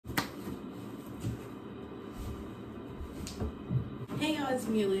Hey y'all, it's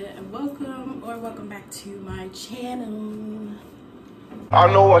me, Aliyah, and welcome back to my channel.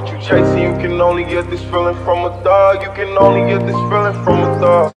 I know what you chasing, you can only get this feeling from a dog. You can only get this feeling from a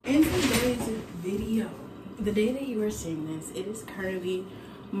dog. In today's video, the day that you are seeing this, it is currently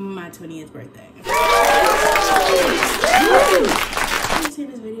my 20th birthday. If you see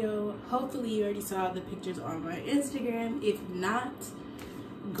this video, hopefully you already saw the pictures on my Instagram. If not,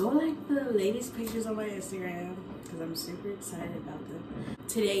 go like the latest pictures on my Instagram because I'm super excited about them.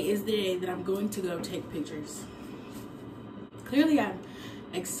 Today is the day that I'm going to go take pictures. Clearly I'm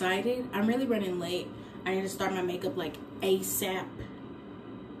excited. I'm really running late. I need to start my makeup like ASAPery.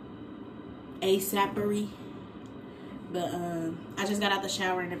 But I just got out the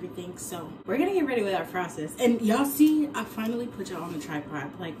shower and everything, so we're gonna get ready with our process. And y'all see, I finally put y'all on the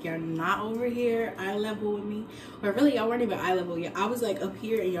tripod. Like, y'all not over here eye level with me, or really y'all weren't even eye level yet. I was like up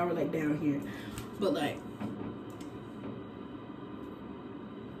here and y'all were like down here. But like,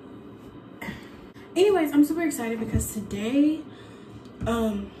 anyways, I'm super excited because today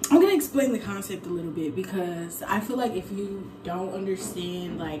I'm gonna explain the concept a little bit, because I feel like if you don't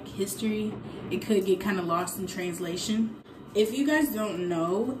understand like history, it could get kind of lost in translation. If you guys don't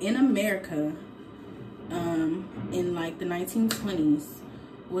know, in America, in like the 1920s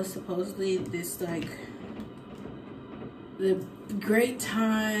was supposedly this like the great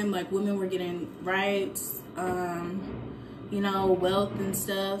time, like women were getting rights, you know, wealth and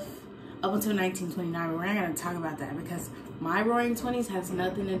stuff, up until 1929. But we're not gonna talk about that because my roaring 20s has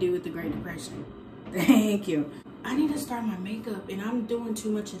nothing to do with the Great Depression. Thank you. I need to start my makeup and I'm doing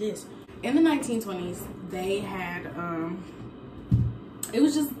too much of this. In the 1920s, they had, it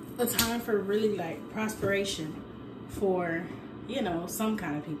was just a time for really like prosperation for, you know, some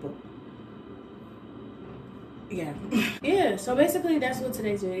kind of people. Yeah. Yeah, so basically that's what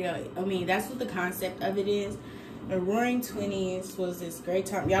today's video, that's what the concept of it is. The roaring 20s was this great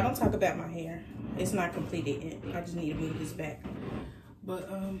time. Y'all don't talk about my hair. It's not completed yet. I just need to move this back. But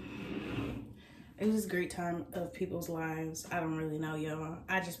it was this great time of people's lives. I don't really know, y'all.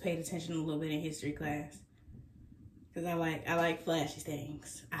 I just paid attention a little bit in history class. Cause I like flashy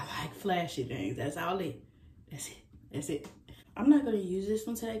things. I like flashy things. That's all it. That's it. I'm not gonna use this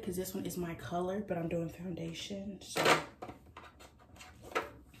one today because this one is my color, but I'm doing foundation. So,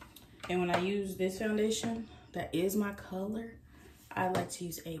 and when I use this foundation that is my color, I like to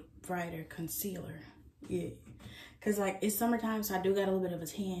use a brighter concealer. Yeah, because like it's summertime, so I do got a little bit of a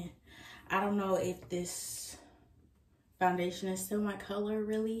tan. I don't know if this foundation is still my color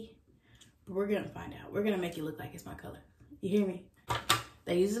really, but we're gonna find out. We're gonna make it look like it's my color. You hear me?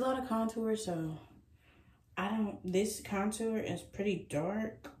 They use a lot of contour, so this contour is pretty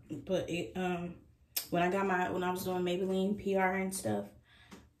dark, but it when I was doing Maybelline PR and stuff,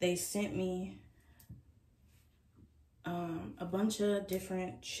 they sent me a bunch of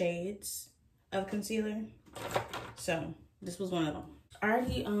different shades of concealer. So this was one of them. I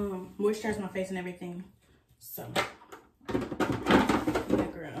already moisturized my face and everything. So yeah,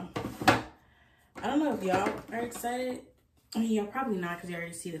 girl. I don't know if y'all are excited. I mean, y'all probably not because you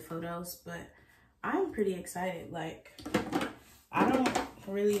already see the photos, but I'm pretty excited. Like, I don't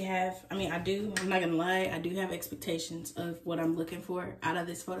really have, I do, I'm not gonna lie, I do have expectations of what I'm looking for out of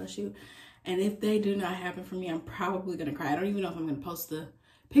this photo shoot. And if they do not happen for me, I'm probably gonna cry. I don't even know if I'm gonna post the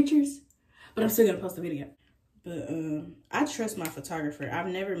pictures, but I'm still gonna post the video. But I trust my photographer. I've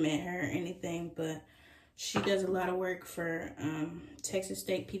never met her or anything, but she does a lot of work for Texas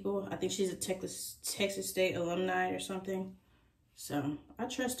State people. I think she's a Texas State alumni or something. So I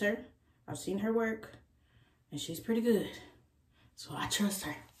trust her. I've seen her work and she's pretty good. So I trust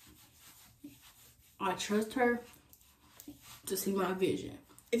her. I trust her to see my vision.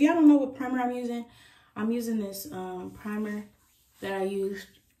 If y'all don't know what primer I'm using this primer that I used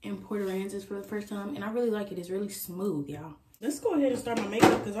in Port Aransas for the first time, and I really like it. It's really smooth, y'all. Let's go ahead and start my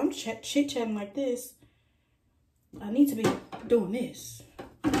makeup because I'm chit-chatting like this. I need to be doing this.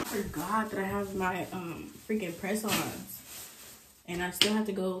 I forgot that I have my freaking press-ons, and I still have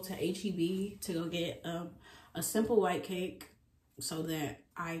to go to HEB to go get a simple white cake so that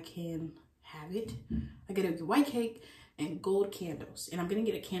I can have it. I get a white cake and gold candles, and I'm gonna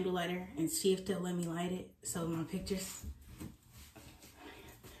get a candle lighter and see if they'll let me light it so my pictures.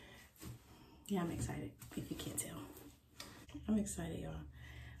 Yeah, I'm excited, if you can't tell. I'm excited, y'all.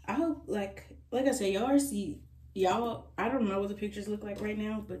 I hope, like I said, y'all I don't know what the pictures look like right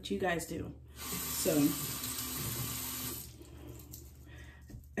now, but you guys do. So,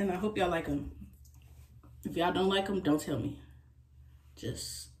 and I hope y'all like them. If y'all don't like them, don't tell me.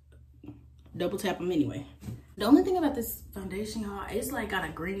 Just double tap them anyway. The only thing about this foundation, y'all, it's like got a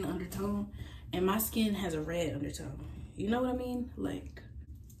green undertone, and my skin has a red undertone. You know what I mean? Like,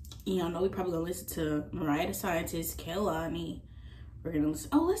 y'all know we probably gonna listen to Mariah the Scientist, Kehlani. We're gonna listen.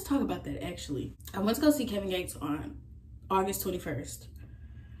 Oh, let's talk about that actually. I went to go see Kevin Gates on August 21st.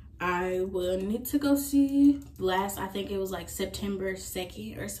 I will need to go see Blast. I think it was like September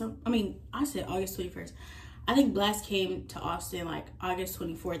 2nd or something. I mean, I said August 21st. I think Blast came to Austin like August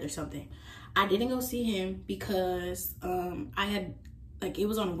 24th or something. I didn't go see him because I had, like, it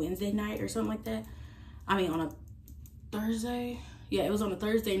was on a Wednesday night or something like that. I mean, on a Thursday. Yeah, it was on a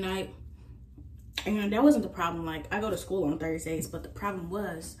Thursday night. And that wasn't the problem. Like, I go to school on Thursdays, but the problem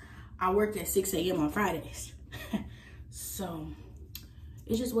was I worked at 6 a.m. on Fridays. So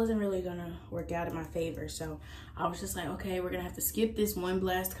it just wasn't really gonna work out in my favor. So I was just like, okay, we're gonna have to skip this one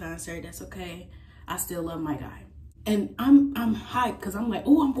Blast concert. That's okay. I still love my guy. And I'm hyped because I'm like,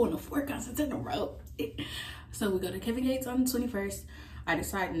 oh, I'm going to 4 concerts in a row. So we go to Kevin Gates on the 21st. I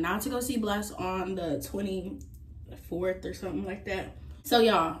decided not to go see Blast on the 24th or something like that. So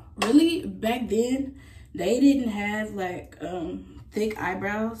y'all, really back then, they didn't have like thick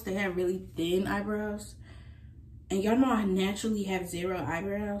eyebrows. They had really thin eyebrows. And y'all know I naturally have 0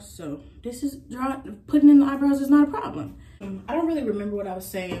 eyebrows, so this is putting in the eyebrows is not a problem. I don't really remember what I was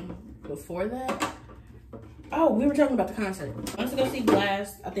saying before that. Oh, we were talking about the concert. I went to go see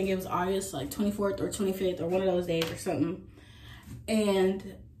Blast. I think it was August like 24th or 25th or one of those days or something.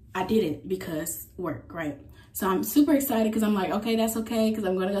 And I didn't because work, right? So I'm super excited because I'm like, okay, that's okay, because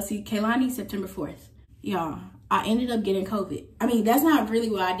I'm gonna go see Kehlani September 4th. Y'all, I ended up getting COVID. I mean, that's not really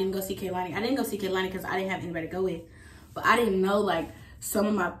why I didn't go see Kehlani. I didn't go see Kehlani because I didn't have anybody to go with. But I didn't know, like, some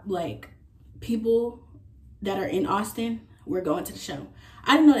of my, like, people that are in Austin were going to the show.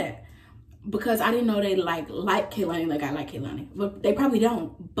 I didn't know that because I didn't know they, like Kehlani like I like Kehlani. But they probably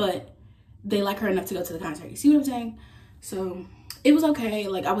don't, but they like her enough to go to the concert. You see what I'm saying? So it was okay.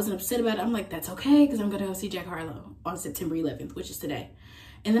 Like, I wasn't upset about it. I'm like, that's okay because I'm going to go see Jack Harlow on September 11th, which is today.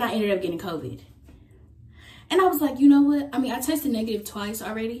 And then I ended up getting COVID. And I was like, you know what? I mean, I tested negative twice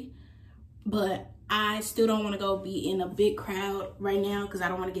already, but I still don't want to go be in a big crowd right now because I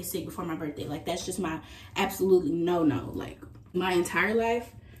don't want to get sick before my birthday. Like, that's just my absolutely no-no. Like, my entire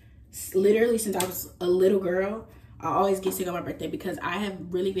life, literally since I was a little girl, I always get sick on my birthday because I have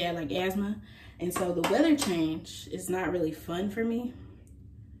really bad, like, asthma. And so the weather change is not really fun for me.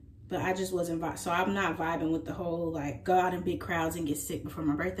 But I just wasn't so I'm not vibing with the whole, like, go out in big crowds and get sick before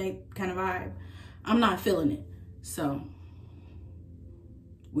my birthday kind of vibe. I'm not feeling it. So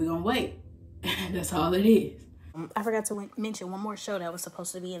we're gonna wait. That's all it is. I forgot to mention one more show that was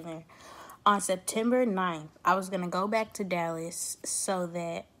supposed to be in there. On September 9th, I was gonna go back to Dallas so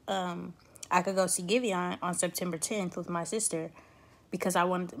that I could go see Giveon on September 10th with my sister, because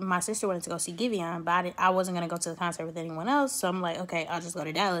my sister wanted to go see Giveon, but I wasn't gonna go to the concert with anyone else. So I'm like, okay, I'll just go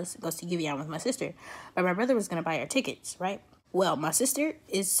to Dallas, go see Giveon with my sister. But my brother was gonna buy her tickets, right? Well, my sister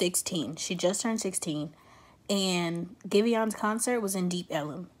is 16. She just turned 16. And Giveon's concert was in Deep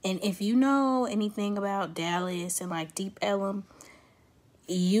Ellum. And if you know anything about Dallas and, like, Deep Ellum,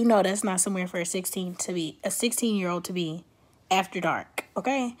 you know that's not somewhere for a 16-year-old to be after dark,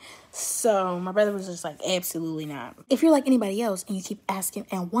 okay? So my brother was just like, absolutely not. If you're like anybody else and you keep asking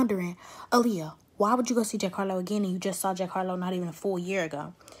and wondering, Aliyah, why would you go see Jack Harlow again and you just saw Jack Harlow not even a full year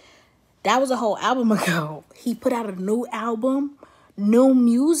ago? That was a whole album ago. He put out a new album, new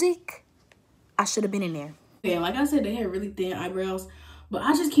music. I should have been in there. Yeah, like I said, they had really thin eyebrows, but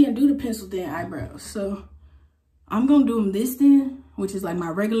I just can't do the pencil thin eyebrows. So I'm going to do them this thin, which is like my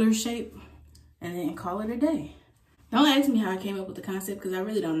regular shape, and then call it a day. Don't ask me how I came up with the concept because I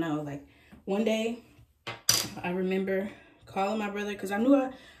really don't know. Like, one day, I remember calling my brother because I knew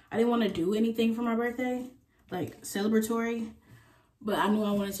I didn't want to do anything for my birthday, like celebratory. But I knew I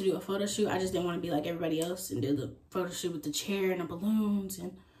wanted to do a photo shoot. I just didn't want to be like everybody else and do the photo shoot with the chair and the balloons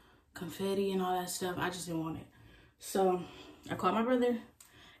and confetti and all that stuff. I just didn't want it. So I called my brother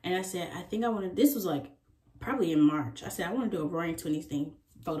and I said, I think I want to, this was like probably in March. I said, I want to do a Roaring 20s thing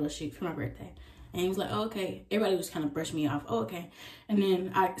photo shoot for my birthday. And he was like, oh, okay. Everybody was kind of brushing me off. Oh, okay. And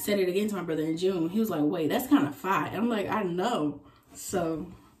then I said it again to my brother in June. He was like, wait, that's kind of fire. I'm like, I know. So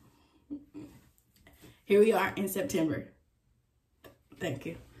here we are in September. Thank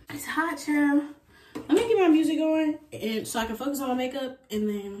you. It's hot, child. Let me get my music going and so I can focus on my makeup, and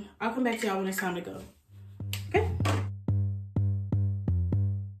then I'll come back to y'all when it's time to go. Okay?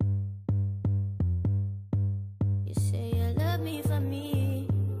 You say you love me for me.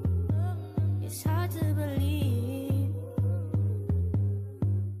 It's hard to believe.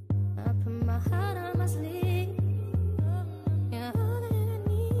 I put my heart on my sleeve. You're all that I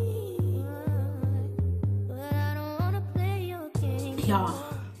need. But I don't wanna play your game. Y'all,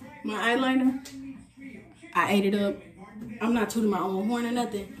 my eyeliner, I ate it up I'm not tooting my own horn or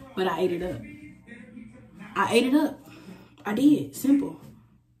nothing, but I ate it up. I ate it up. I did. Simple.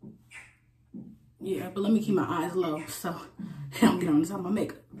 Yeah, but let me keep my eyes low so I don't get on the top of my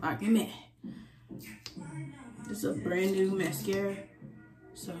makeup. I get mad. This is a brand new mascara.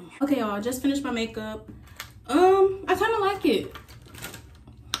 So, okay, y'all, I just finished my makeup. I kind of like it.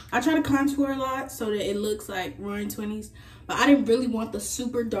 I try to contour a lot so that it looks like roaring 20s, but I didn't really want the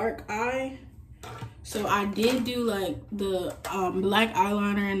super dark eye. So I did do like the black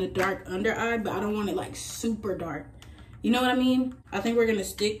eyeliner and the dark under eye, but I don't want it like super dark. You know what I mean? I think we're gonna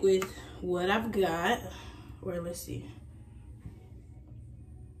stick with what I've got. Or let's see.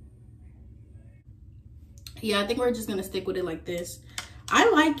 Yeah, I think we're just gonna stick with it like this. I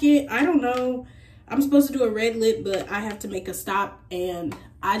like it. I don't know. I'm supposed to do a red lip, but I have to make a stop, and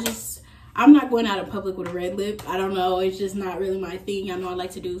I'm not going out in public with a red lip. I don't know. It's just not really my thing. I know I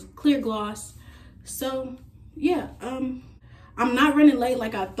like to do clear gloss. So yeah, I'm not running late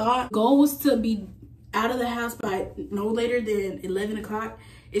like I thought. Goal was to be out of the house by no later than 11 o'clock.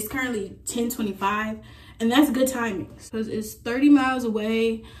 It's currently 10:25, and that's good timing because it's 30 miles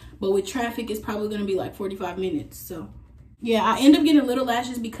away, but with traffic it's probably going to be like 45 minutes. So yeah, I end up getting little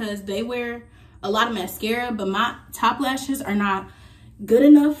lashes because they wear a lot of mascara, but my top lashes are not good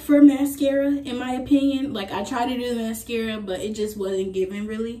enough for mascara in my opinion. Like I tried to do the mascara, but it just wasn't giving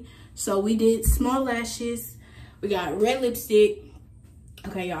really. So we did small lashes. We got red lipstick.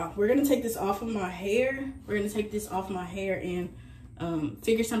 Okay, y'all, we're gonna take this off of my hair. We're gonna take this off my hair and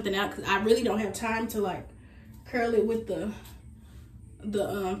figure something out because I really don't have time to like curl it with the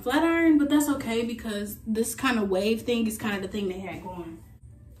flat iron, but that's okay because this kind of wave thing is kind of the thing they had going.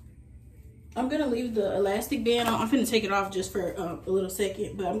 I'm gonna leave the elastic band on. I'm finna take it off just for a little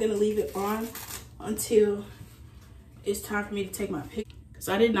second, but I'm gonna leave it on until it's time for me to take my picture. Cause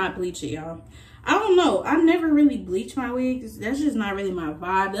I did not bleach it, y'all. I don't know. I never really bleach my wigs. That's just not really my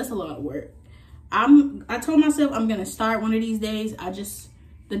vibe. That's a lot of work. I told myself I'm gonna start one of these days.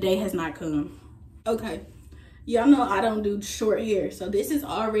 The day has not come. Okay. Y'all know I don't do short hair. So this is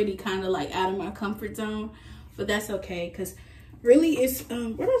already kind of like out of my comfort zone. But that's okay. Cause really it's, where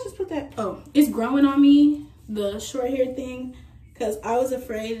did I just put that? Oh, it's growing on me, the short hair thing. Cause I was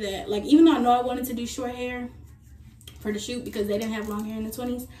afraid that, like, even though I know I wanted to do short hair for the shoot because they didn't have long hair in the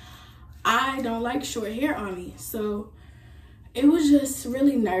 20s, I don't like short hair on me. So it was just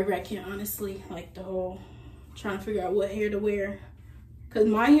really nerve-wracking, honestly, like the whole trying to figure out what hair to wear because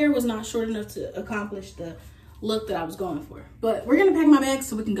my hair was not short enough to accomplish the look that I was going for. But we're gonna pack my bags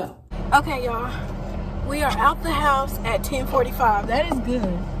so we can go. Okay, y'all, we are out the house at 10:45. That is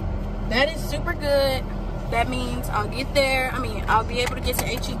good. That is super good. That means I'll get there. I'll be able to get to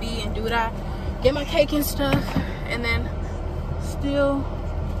HEB and do what I get my cake and stuff, and then still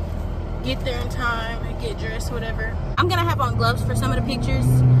get there in time and get dressed, whatever. I'm gonna have on gloves for some of the pictures,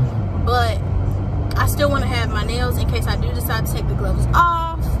 but I still want to have my nails in case I do decide to take the gloves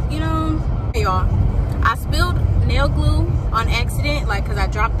off, you know. Hey y'all, I spilled nail glue on accident, like because I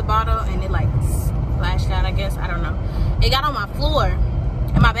dropped the bottle and it like splashed out, I guess. I don't know. It got on my floor,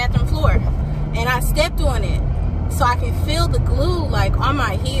 in my bathroom floor, and I stepped on it. So I can feel the glue like on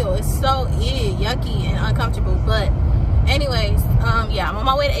my heel. It's so yucky and uncomfortable. But anyways, yeah, I'm on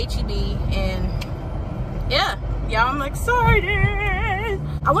my way to HEB, and yeah, I'm excited.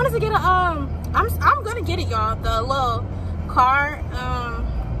 I wanted to get a I'm gonna get it, y'all, the little car,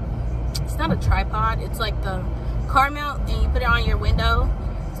 it's not a tripod, it's like the car mount, and you put it on your window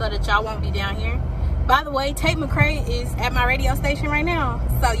so that y'all won't be down here. By the way, Tate McRae is at my radio station right now,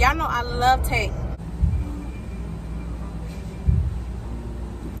 so y'all know I love Tate.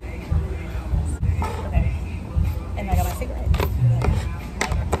 And I got my cigarette.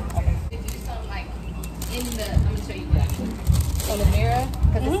 Okay. Do some like in the, I'm gonna show you that. On the mirror,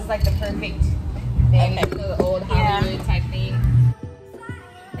 because this is like the perfect thing, okay. The old Hollywood type thing.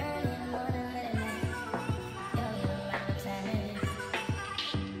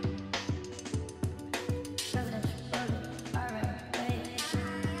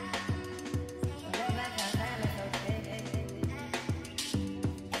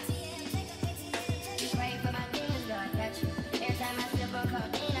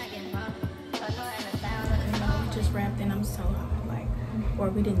 Wrapped and I'm so hot, like, or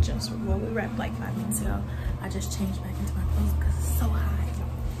we didn't just, well, we wrapped like 5 minutes ago. I just changed back into my clothes because it's so hot.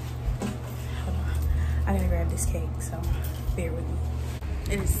 Hold on, I gotta grab this cake, so bear with me.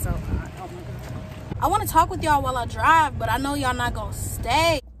 It is so hot. Oh my god. I want to talk with y'all while I drive, but I know y'all not gonna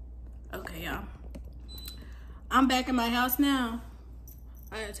stay. Okay, y'all, I'm back in my house now.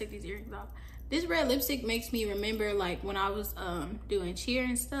 I gotta take these earrings off. This red lipstick makes me remember like when I was doing cheer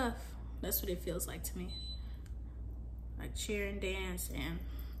and stuff. That's what it feels like to me. like cheer and dance and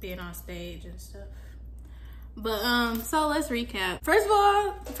being on stage and stuff. But so let's recap. First of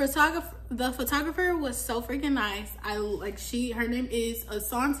all, the photographer was so freaking nice. Her name is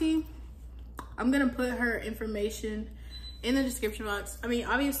Asante. I'm gonna put her information in the description box. I mean,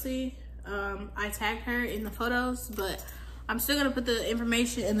 obviously I tagged her in the photos, but I'm still gonna put the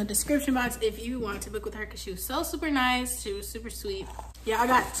information in the description box if you want to book with her, because she was so super nice. She was super sweet. Yeah, I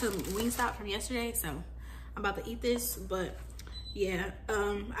got some Wingstop from yesterday, so I'm about to eat this. But yeah,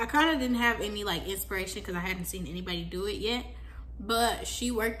 I kind of didn't have any like inspiration because I hadn't seen anybody do it yet, but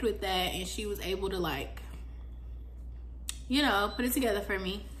she worked with that and she was able to, like, you know, put it together for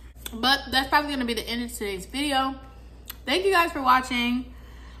me. But that's probably gonna be the end of today's video. Thank you guys for watching.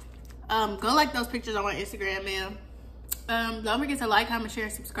 Go like those pictures on my Instagram, man. Don't forget to like, comment, share,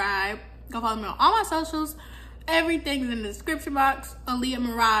 and subscribe. Go follow me on all my socials. Everything's in the description box. Aliyah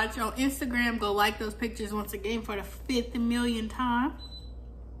Mirage on Instagram. Go like those pictures once again for the 5th million time.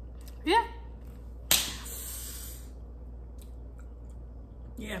 Yeah.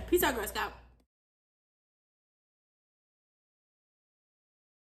 Yeah. Peace out, Girl Scout.